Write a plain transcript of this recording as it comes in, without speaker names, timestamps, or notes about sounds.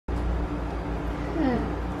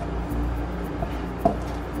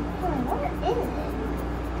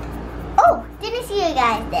see you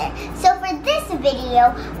guys there. So for this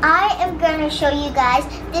video, I am going to show you guys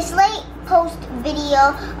this late post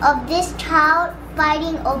video of this child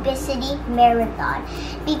fighting obesity marathon,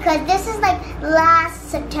 because this is like last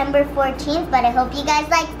September 14th, but I hope you guys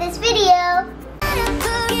like this video.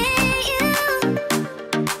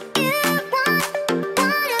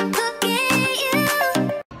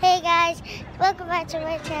 Hey guys, welcome back to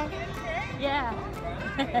my channel. Yeah.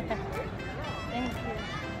 Thank you.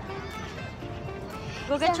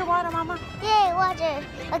 Go get your water, Mama. Yay, water.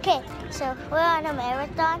 Okay, so we're on a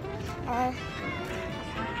marathon. Thank you.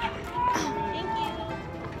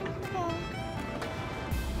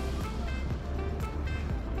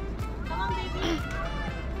 Come on, baby.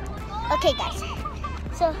 Okay, guys.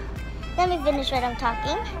 So let me finish what I'm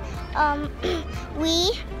talking.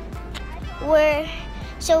 We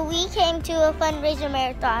came to a fundraiser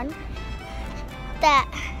marathon that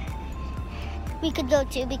we could go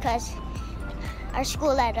to because our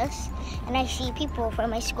school let us, and I see people from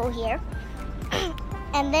my school here.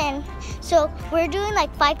 And then, so we're doing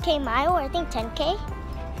like 5K mile, or I think 10K.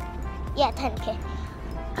 Yeah, 10K.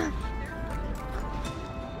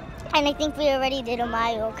 And I think we already did a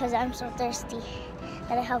mile because I'm so thirsty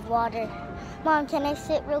that I have water. Mom, can I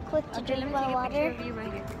sit real quick to drink my water?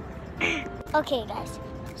 Right here. Okay, guys.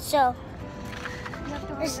 So,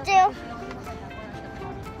 there's still...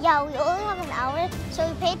 Yeah, we only have an hour, so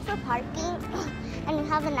we paid for parking, and we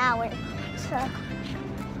have an hour. So,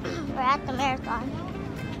 we're at the marathon.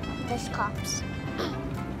 There's cops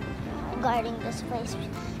guarding this place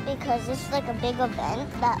because it's like a big event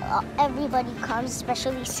that everybody comes,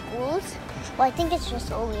 especially schools. Well, I think it's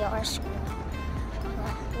just only our school.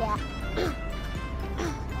 Yeah.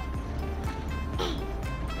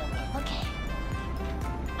 Okay.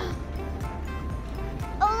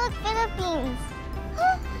 Oh, look, Philippines.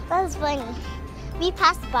 That's funny. We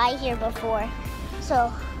passed by here before,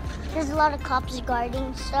 so there's a lot of cops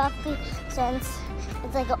guarding stuff since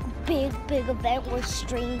it's like a big event where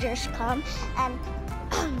strangers come. And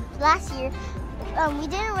last year, we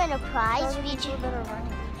didn't win a prize.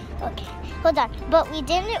 Okay, hold on. But we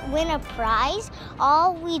didn't win a prize.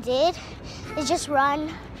 All we did is just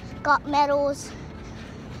run, got medals,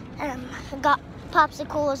 got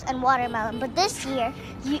popsicles and watermelon. But this year,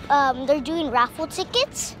 they're doing raffle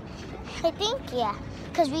tickets. I think, yeah,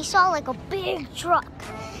 because we saw like a big truck,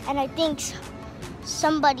 and I think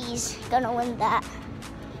somebody's gonna win that.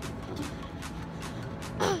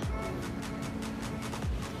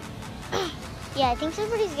 Yeah, I think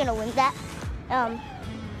somebody's gonna win that.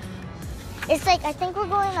 It's like, I think we're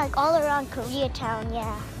going like all around Koreatown.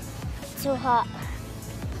 Yeah, it's so hot.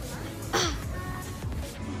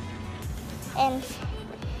 And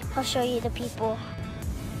I'll show you the people.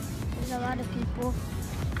 There's a lot of people.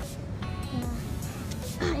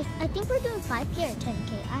 Yeah. I think we're doing 5K or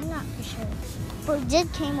 10K. I'm not for sure. But we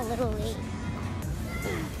did came a little late.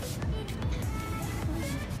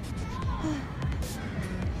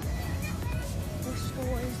 The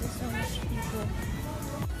stores, there's so much people.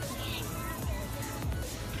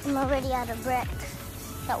 I'm already out of breath.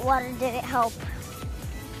 That water didn't help.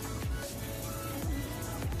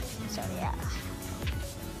 So yeah.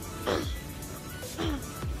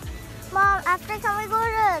 Mom, after can we go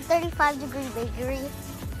to 35-degree bakery?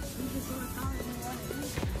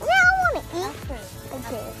 Yeah, I want to eat.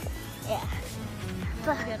 Okay. Yeah.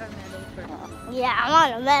 Get our medal first. Yeah, I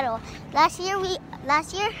want a medal. Last year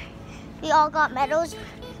we all got medals.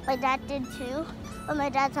 My dad did too, but my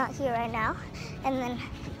dad's not here right now. And then,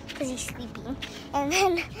 cause he's sleeping. And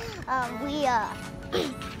then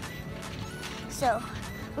so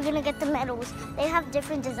we're gonna get the medals. They have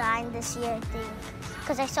different design this year, I think.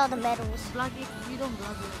 Because I saw the medals. Vlog it. You don't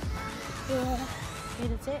vlog it. Yeah. Okay,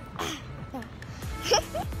 that's it? No.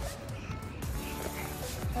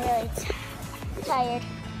 I'm really tired.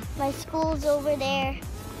 My school's over there.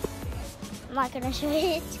 I'm not going to show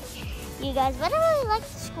it to you guys, but I really like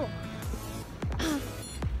the school.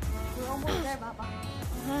 We're almost there, Papa.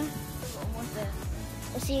 Uh-huh. We're almost there.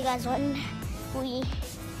 We'll see you guys when we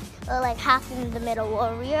are like half in the middle,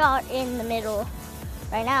 or we are in the middle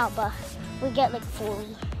right now, but we get like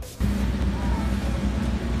fully.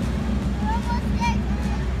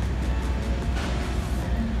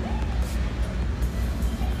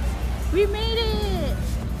 We made it!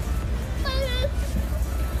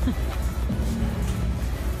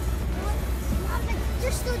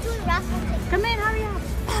 They're still doing raffle tickets. Come in, hurry up.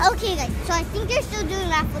 Okay guys, so I think they're still doing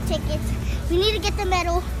raffle tickets. We need to get the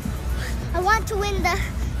medal. I want to win the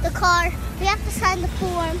car. We have to sign the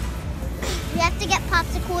form. We have to get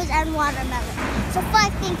popsicles and watermelon. So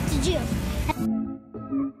 5 things to do.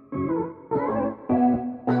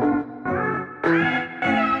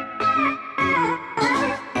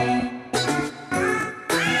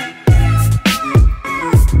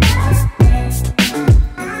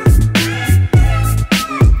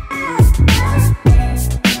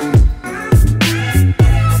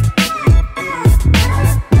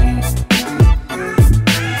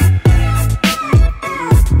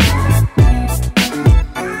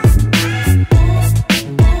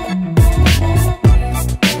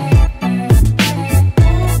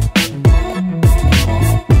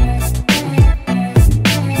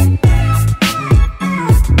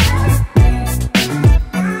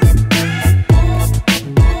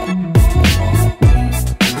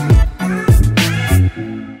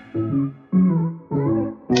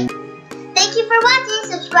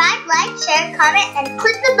 comment, and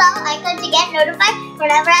click the bell icon to get notified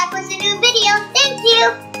whenever I post a new video. Thank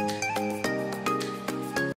you!